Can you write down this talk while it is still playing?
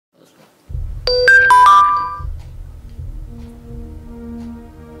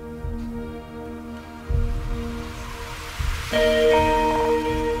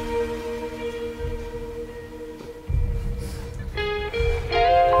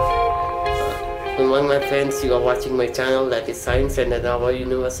Good morning my friends, you are watching my channel that is Science and Our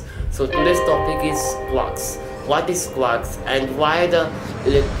Universe. So today's topic is quarks. What is quarks and why the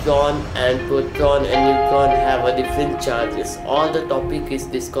electron and proton and neutron have a different charges? All the topic is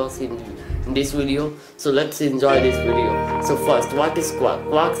discussed in this video, so let's enjoy this video. So first, what is quark?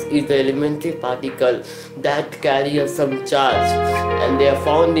 Quarks is the elementary particle that carry some charge and they are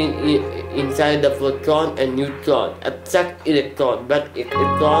found inside the proton and neutron, abstract electron, but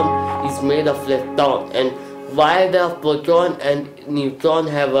electron is made of lepton. And why the proton and neutron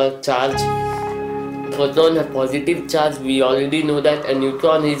have a charge? Proton have positive charge, we already know that, and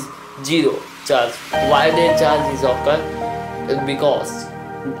neutron is zero charge. Why their charge is occur? Because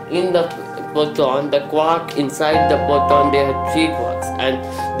in the proton, the quark inside the proton, there are 3 quarks,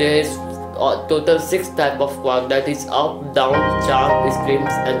 and there is total 6 type of quark, that is up, down, charm,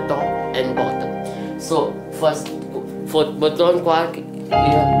 streams, and top and bottom. So first, for proton quark,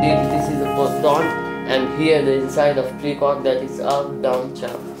 this is a proton, and here the inside of 3 quark, that is up, down,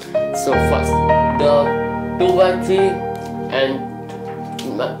 charm. So first, the 2/3 and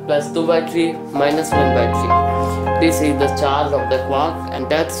plus 2/3 minus 1/3. This is the charge of the quark, and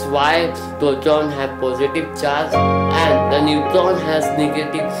that's why proton have positive charge and the neutron has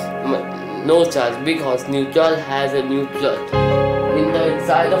negative, no charge, because neutron has a neutral. In the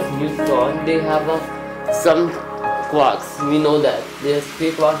inside of neutron, they have some quarks. We know that there's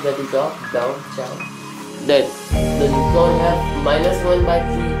 3 quarks, that is up, down, charge. Then the neutron have minus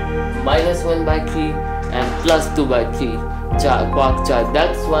 1/3, minus 1/3, and plus 2/3 quark charge.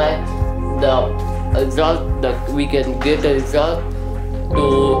 That's why the result that we can get a result to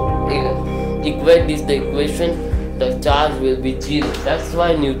equate this the equation, the charge will be 0. That's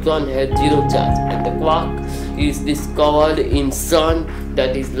why neutron has 0 charge, and the quark is discovered in sun,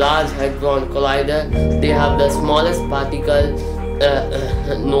 that is Large Hadron Collider. They have the smallest particle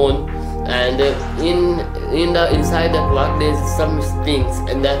known, and in the inside the quark there is some strings,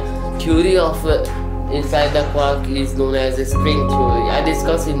 and the theory of inside the quark is known as a string theory. I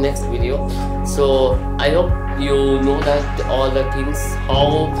discuss in next video. So I hope you know that all the things,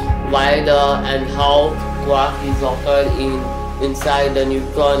 how, why and how quark is occurred inside the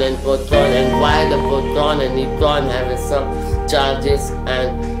neutron and proton, and why the proton and neutron have some charges.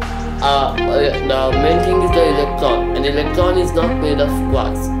 And the main thing is the electron, and electron is not made of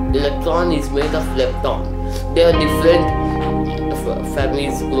quarks. Electron is made of lepton. They are different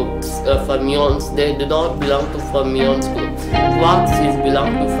families, groups, fermions. They do not belong to fermions group. Quarks is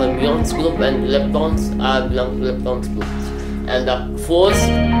belong to fermions group, and leptons are belong to leptons group. And the force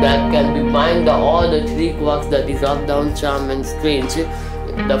that can be bind all the 3 quarks, that is up, down, charm, and strange.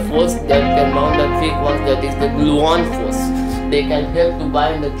 The force that can bound the 3 quarks, that is the gluon force. They can help to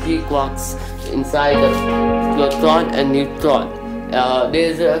bind the 3 quarks inside the proton and neutron. There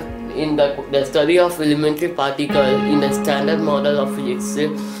is in the study of elementary particle in a standard model of physics.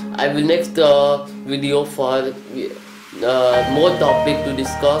 I will next video for more topic to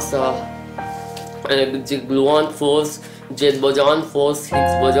discuss gluon force, jet boson force,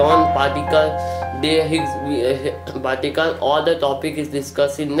 Higgs boson particle, particle. All the topic is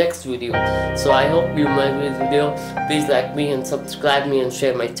discussed in next video. So I hope you like this video. Please like me and subscribe me and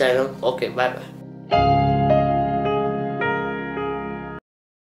share my channel. Okay, bye bye.